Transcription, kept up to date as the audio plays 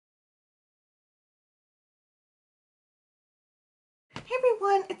Hey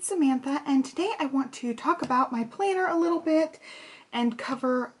everyone, it's Samantha, and today I want to talk about my planner a little bit and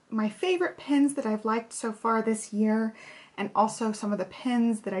cover my favorite pens that I've liked so far this year, and also some of the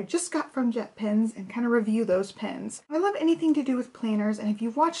pens that I just got from JetPens and kind of review those pens. I love anything to do with planners, and if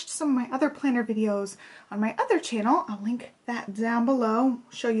you've watched some of my other planner videos on my other channel, I'll link that down below,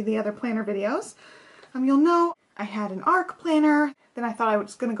 show you the other planner videos. You'll know I had an ARC planner, then I thought I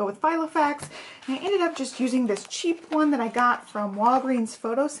was going to go with Filofax, and I ended up just using this cheap one that I got from Walgreens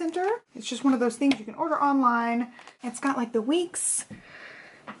Photo Center. It's just one of those things you can order online. It's got like the weeks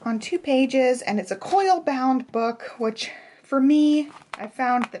on 2 pages, and it's a coil bound book, which for me, I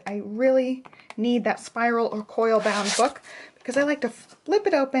found that I really need that spiral or coil bound book because I like to flip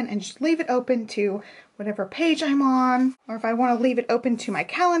it open and just leave it open to whatever page I'm on, or if I want to leave it open to my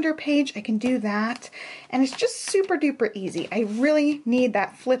calendar page, I can do that. And it's just super duper easy. I really need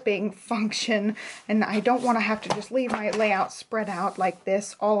that flipping function, and I don't want to have to just leave my layout spread out like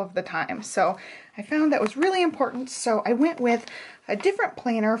this all of the time. So I found that was really important, so I went with a different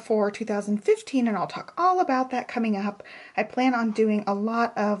planner for 2015, and I'll talk all about that coming up. I plan on doing a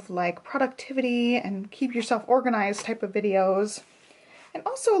lot of like productivity and keep yourself organized type of videos, and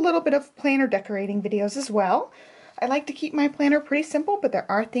also a little bit of planner decorating videos as well. I like to keep my planner pretty simple, but there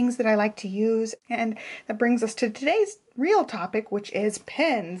are things that I like to use, and that brings us to today's real topic, which is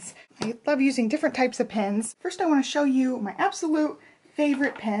pens. I love using different types of pens. First, I want to show you my absolute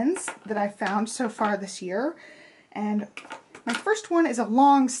favorite pens that I've found so far this year, and my first one is a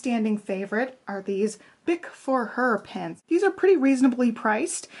long-standing favorite, are these Bic for Her pens. These are pretty reasonably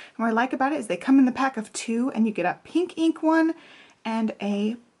priced, and what I like about it is they come in the pack of 2, and you get a pink ink one and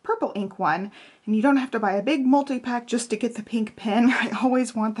a purple ink one, and you don't have to buy a big multi-pack just to get the pink pen. I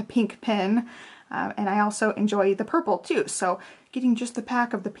always want the pink pen, and I also enjoy the purple too, so getting just the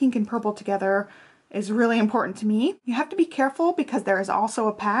pack of the pink and purple together is really important to me. You have to be careful because there is also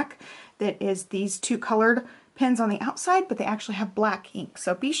a pack that is these 2 colored pens on the outside, but they actually have black ink,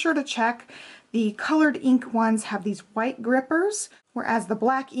 so be sure to check. The colored ink ones have these white grippers, whereas the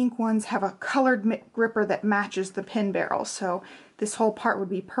black ink ones have a colored gripper that matches the pen barrel. So this whole part would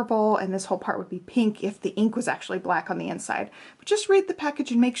be purple and this whole part would be pink if the ink was actually black on the inside. But just read the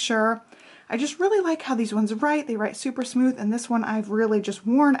package and make sure. I just really like how these ones write. They write super smooth, and this one I've really just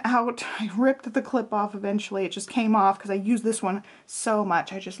worn out. I ripped the clip off eventually. It just came off because I use this one so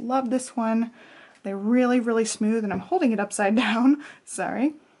much. I just love this one. They're really, really smooth, and I'm holding it upside down.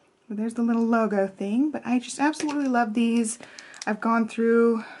 Sorry. But there's the little logo thing, but I just absolutely love these. I've gone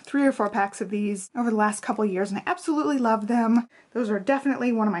through 3 or 4 packs of these over the last couple of years, and I absolutely love them. Those are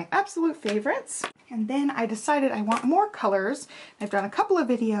definitely one of my absolute favorites. And then I decided I want more colors. I've done a couple of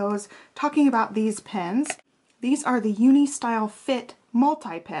videos talking about these pens. These are the Uni-Style Fit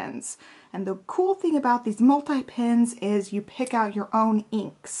multi-pens. And the cool thing about these multi-pens is you pick out your own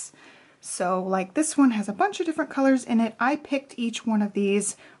inks. So like this one has a bunch of different colors in it. I picked each one of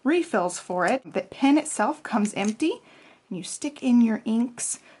these refills for it. The pen itself comes empty, and you stick in your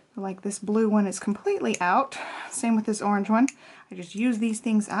inks. Like this blue one is completely out. Same with this orange one. I just use these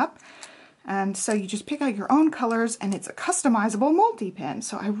things up. And so you just pick out your own colors, and it's a customizable multi-pen.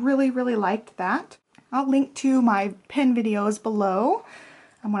 So I really, really liked that. I'll link to my pen videos below.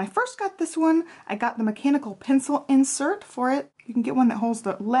 And when I first got this one, I got the mechanical pencil insert for it. You can get one that holds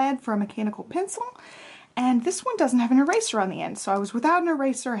the lead for a mechanical pencil. And this one doesn't have an eraser on the end. So I was without an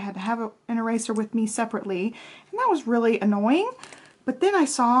eraser. I had to have an eraser with me separately. And that was really annoying. But then I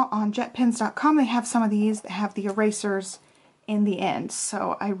saw on jetpens.com they have some of these that have the erasers in the end.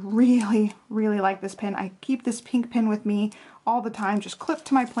 So I really, really like this pen. I keep this pink pen with me all the time, just clipped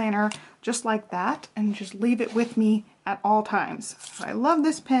to my planner, just like that, and just leave it with me at all times. So I love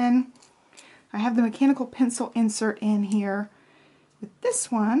this pen. I have the mechanical pencil insert in here with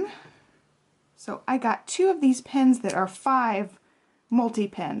this one. So I got 2 of these pens that are 5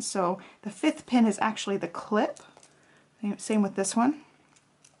 multi-pens. So the 5th pen is actually the clip. Same with this one.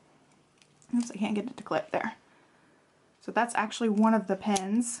 Oops, I can't get it to clip there. So that's actually one of the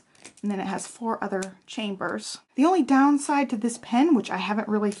pens, and then it has 4 other chambers. The only downside to this pen, which I haven't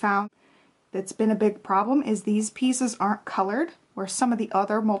really found that's been a big problem, is these pieces aren't colored, where some of the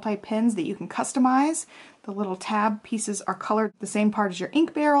other multi-pens that you can customize, the little tab pieces are colored the same part as your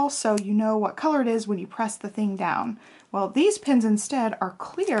ink barrel, so you know what color it is when you press the thing down. Well, these pens instead are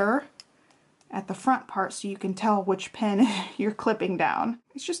clear at the front part, so you can tell which pen you're clipping down.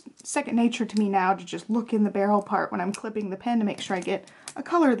 It's just second nature to me now to just look in the barrel part when I'm clipping the pen to make sure I get a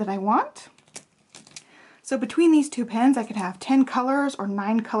color that I want. So between these 2 pens, I could have 10 colors or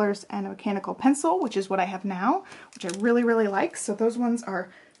 9 colors and a mechanical pencil, which is what I have now, which I really, really like. So those ones are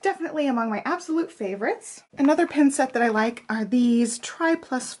definitely among my absolute favorites. Another pen set that I like are these Tri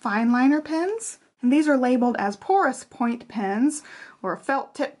Plus Fine Liner pens. And these are labeled as porous point pens or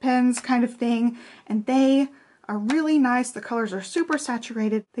felt tip pens kind of thing. And they are really nice. The colors are super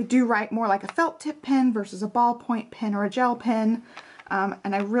saturated. They do write more like a felt tip pen versus a ballpoint pen or a gel pen.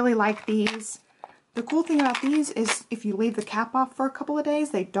 And I really like these. The cool thing about these is if you leave the cap off for a couple of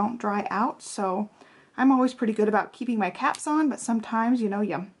days, they don't dry out. So I'm always pretty good about keeping my caps on, but sometimes, you know,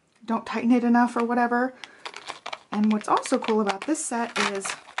 you don't tighten it enough or whatever. And what's also cool about this set is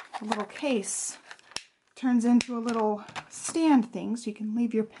a little case turns into a little stand thing, so you can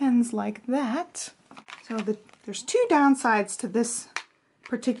leave your pens like that. So there's two downsides to this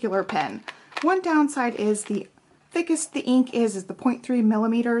particular pen. One downside is the thickest the ink is the 0.3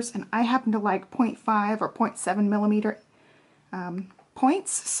 millimeters, and I happen to like 0.5 or 0.7 millimeter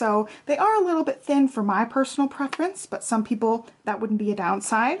points, so they are a little bit thin for my personal preference, but some people that wouldn't be a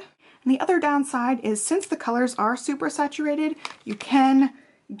downside. And the other downside is since the colors are super saturated, you can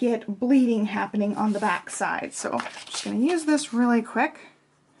get bleeding happening on the back side. So I'm just going to use this really quick.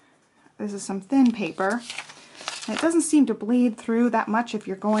 This is some thin paper. And it doesn't seem to bleed through that much if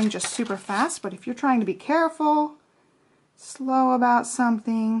you're going just super fast, but if you're trying to be careful, slow about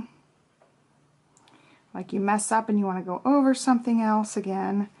something, like you mess up and you want to go over something else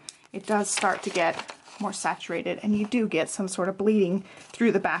again, it does start to get more saturated and you do get some sort of bleeding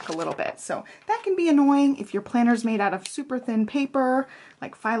through the back a little bit. So that can be annoying if your planner's made out of super thin paper,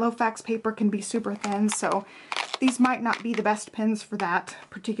 like Filofax paper can be super thin, so these might not be the best pens for that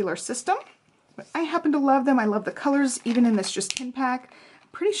particular system. But I happen to love them. I love the colors even in this just 10 pack. I'm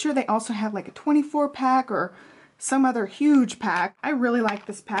pretty sure they also have like a 24 pack or some other huge pack. I really like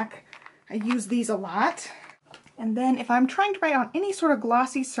this pack. I use these a lot. And then if I'm trying to write on any sort of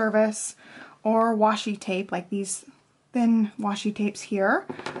glossy surface or washi tape, like these thin washi tapes here,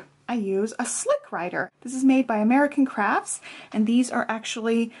 I use a slick writer. This is made by American Crafts, and these are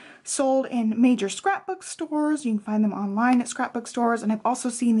actually sold in major scrapbook stores. You can find them online at scrapbook stores, and I've also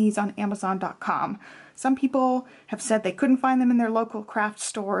seen these on Amazon.com. Some people have said they couldn't find them in their local craft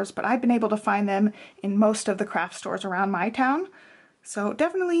stores, but I've been able to find them in most of the craft stores around my town. So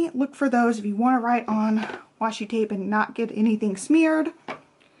definitely look for those if you want to write on washi tape and not get anything smeared.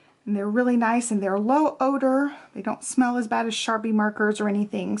 And they're really nice and they're low odor. They don't smell as bad as Sharpie markers or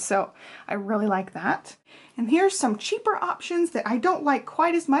anything, so I really like that. And here's some cheaper options that I don't like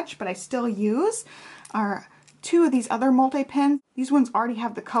quite as much, but I still use, are two of these other multi-pens. These ones already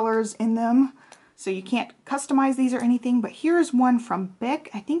have the colors in them, so you can't customize these or anything, but here's one from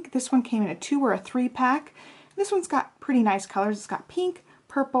Bic. I think this one came in a 2 or a 3 pack. This one's got pretty nice colors. It's got pink,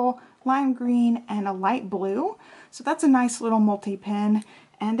 purple, lime green, and a light blue. So that's a nice little multi-pen.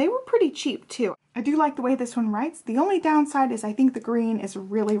 And they were pretty cheap too. I do like the way this one writes. The only downside is I think the green is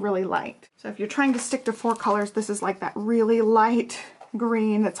really, really light. So if you're trying to stick to 4 colors, this is like that really light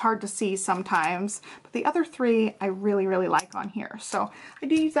green that's hard to see sometimes. But the other 3 I really, really like on here. So I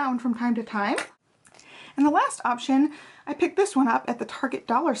do use that one from time to time. And the last option, I picked this one up at the Target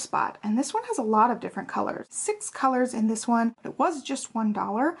dollar spot. And this one has a lot of different colors. 6 colors in this one. It was just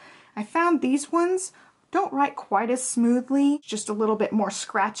 $1. I found these ones don't write quite as smoothly, just a little bit more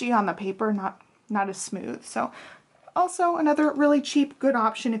scratchy on the paper, not as smooth. So also another really cheap, good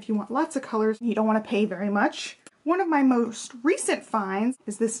option if you want lots of colors and you don't want to pay very much. One of my most recent finds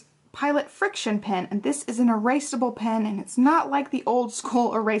is this Pilot Friction pen, and this is an erasable pen, and it's not like the old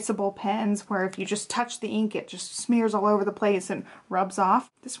school erasable pens where if you just touch the ink it just smears all over the place and rubs off.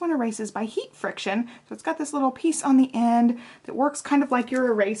 This one erases by heat friction, so it's got this little piece on the end that works kind of like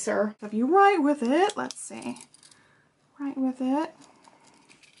your eraser. So if you write with it, let's see, write with it.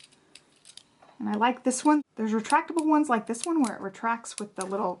 And I like this one. There's retractable ones like this one where it retracts with the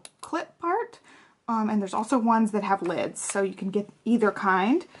little clip part. And there's also ones that have lids, so you can get either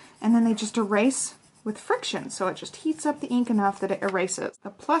kind. And then they just erase with friction, so it just heats up the ink enough that it erases. The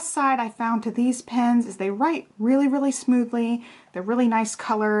plus side I found to these pens is they write really, really smoothly. They're really nice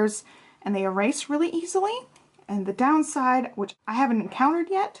colors, and they erase really easily. And the downside, which I haven't encountered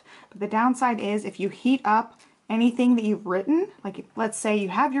yet, but the downside is if you heat up anything that you've written, like let's say you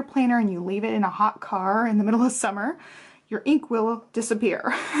have your planner and you leave it in a hot car in the middle of summer, your ink will disappear.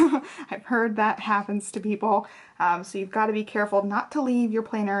 I've heard that happens to people, so you've got to be careful not to leave your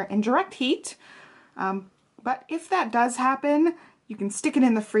planner in direct heat. But if that does happen, you can stick it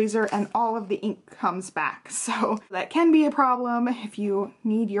in the freezer and all of the ink comes back. So that can be a problem if you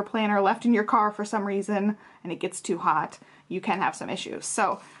need your planner left in your car for some reason and it gets too hot. You can have some issues.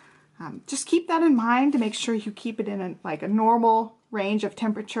 So just keep that in mind to make sure you keep it in like a normal range of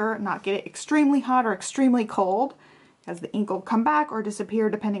temperature, not get it extremely hot or extremely cold. as the ink will come back or disappear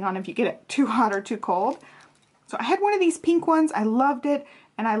depending on if you get it too hot or too cold. So I had one of these pink ones, I loved it,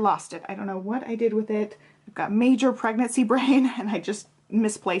 and I lost it. I don't know what I did with it. I've got major pregnancy brain and I just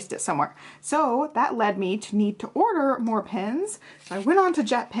misplaced it somewhere. So that led me to need to order more pens. So I went on to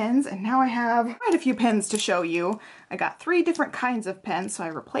Jet Pens and now I have quite a few pens to show you. I got 3 different kinds of pens. So I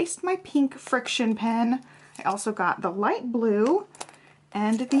replaced my pink friction pen. I also got the light blue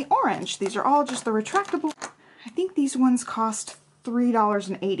and the orange. These are all just the retractable. I think these ones cost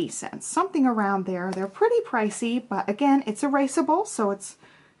 $3.80, something around there. They're pretty pricey, but again, it's erasable, so it's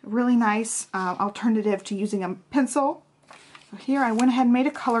a really nice alternative to using a pencil. So here I went ahead and made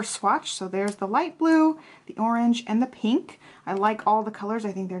a color swatch. So there's the light blue, the orange, and the pink. I like all the colors.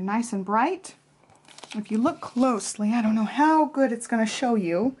 I think they're nice and bright. If you look closely, I don't know how good it's going to show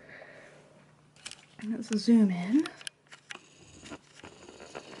you. Let's zoom in.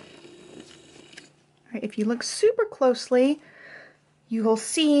 All right, if you look super closely, you will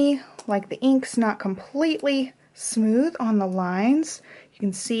see like the ink's not completely smooth on the lines. You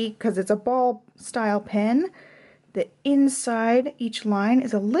can see, because it's a ball style pen, the inside each line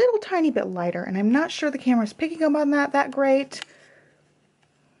is a little tiny bit lighter, and I'm not sure the camera's picking up on that great.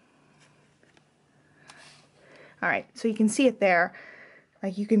 All right, so you can see it there.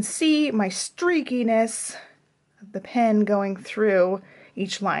 Like you can see my streakiness of the pen going through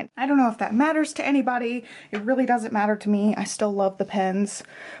each line. I don't know if that matters to anybody. It really doesn't matter to me. I still love the pens,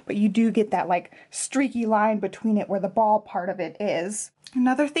 but you do get that like streaky line between it where the ball part of it is.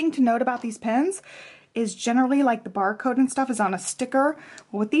 Another thing to note about these pens is generally like the barcode and stuff is on a sticker.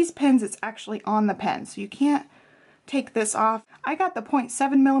 Well, with these pens, it's actually on the pen, so you can't take this off. I got the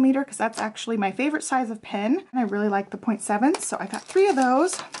 0.7 millimeter because that's actually my favorite size of pen, and I really like the 0.7, so I got 3 of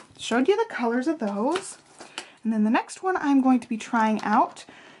those. Showed you the colors of those. And then the next one I'm going to be trying out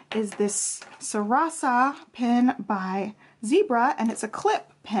is this Sarasa pen by Zebra, and it's a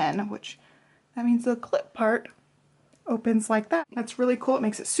clip pen, which that means the clip part opens like that. That's really cool. It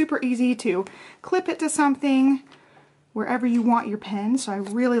makes it super easy to clip it to something wherever you want your pen, so I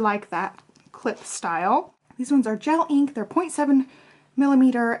really like that clip style. These ones are gel ink. They're 0.7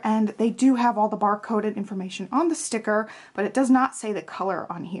 millimeter, and they do have all the barcoded information on the sticker, but it does not say the color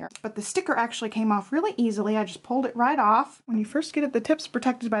on here. But the sticker actually came off really easily. I just pulled it right off. When you first get it, the tip's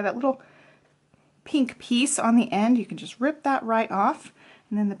protected by that little pink piece on the end. You can just rip that right off,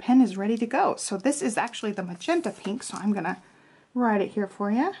 and then the pen is ready to go. So this is actually the magenta pink, so I'm gonna write it here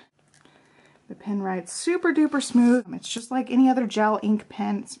for you. The pen rides super duper smooth. It's just like any other gel ink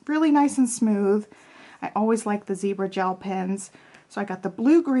pen. It's really nice and smooth. I always like the Zebra gel pens. So I got the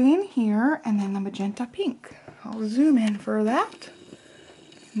blue green here and then the magenta pink. I'll zoom in for that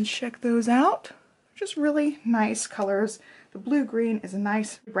and check those out. Just really nice colors. The blue green is a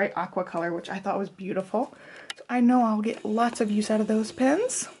nice bright aqua color, which I thought was beautiful. So I know I'll get lots of use out of those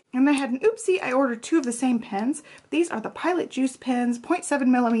pens. And I had an oopsie, I ordered 2 of the same pens. These are the Pilot Juice pens, 0.7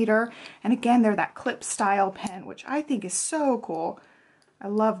 millimeter. And again, they're that clip style pen, which I think is so cool. I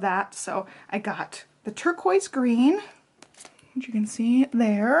love that. So I got the turquoise green, which you can see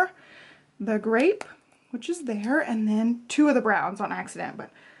there, the grape, which is there, and then 2 of the browns on accident, but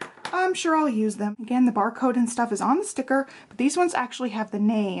I'm sure I'll use them. Again, the barcode and stuff is on the sticker, but these ones actually have the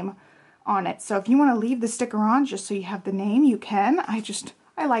name on it. So if you want to leave the sticker on just so you have the name, you can.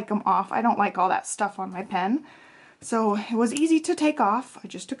 I like them off. I don't like all that stuff on my pen. So it was easy to take off. I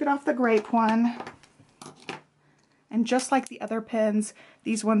just took it off the grape one. And just like the other pens,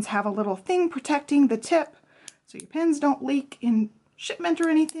 these ones have a little thing protecting the tip so your pens don't leak in shipment or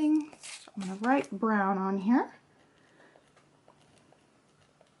anything. So I'm going to write brown on here.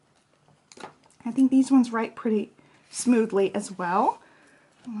 I think these ones write pretty smoothly as well.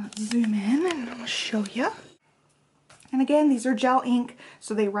 Let's zoom in and I'll show you. And again, these are gel ink,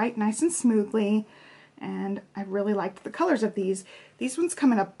 so they write nice and smoothly. And I really liked the colors of these. These ones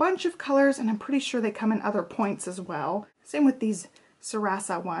come in a bunch of colors, and I'm pretty sure they come in other points as well. Same with these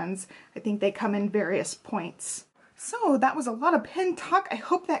Sarasa ones. I think they come in various points. So that was a lot of pen talk. I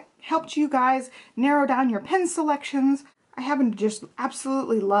hope that helped you guys narrow down your pen selections. I happen to just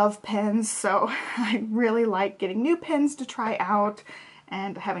absolutely love pens, so I really like getting new pens to try out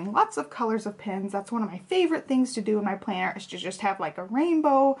and having lots of colors of pens. That's one of my favorite things to do in my planner, is to just have like a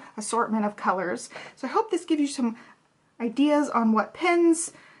rainbow assortment of colors. So I hope this gives you some ideas on what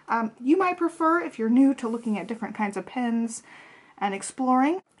pens you might prefer if you're new to looking at different kinds of pens and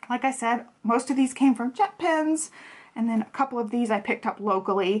exploring. Like I said, most of these came from Jet Pens, and then a couple of these I picked up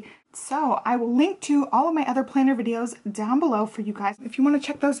locally. So I will link to all of my other planner videos down below for you guys if you want to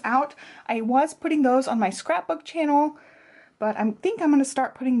check those out. I was putting those on my scrapbook channel, but I think I'm going to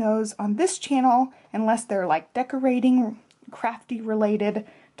start putting those on this channel unless they're like decorating, crafty related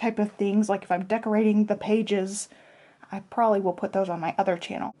type of things. Like if I'm decorating the pages, I probably will put those on my other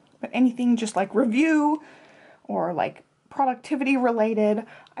channel. But anything just like review or like productivity related,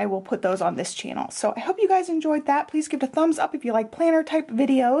 I will put those on this channel. So I hope you guys enjoyed that. Please give it a thumbs up if you like planner type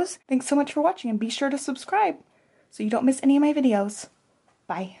videos. Thanks so much for watching, and be sure to subscribe so you don't miss any of my videos.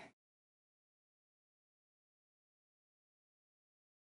 Bye.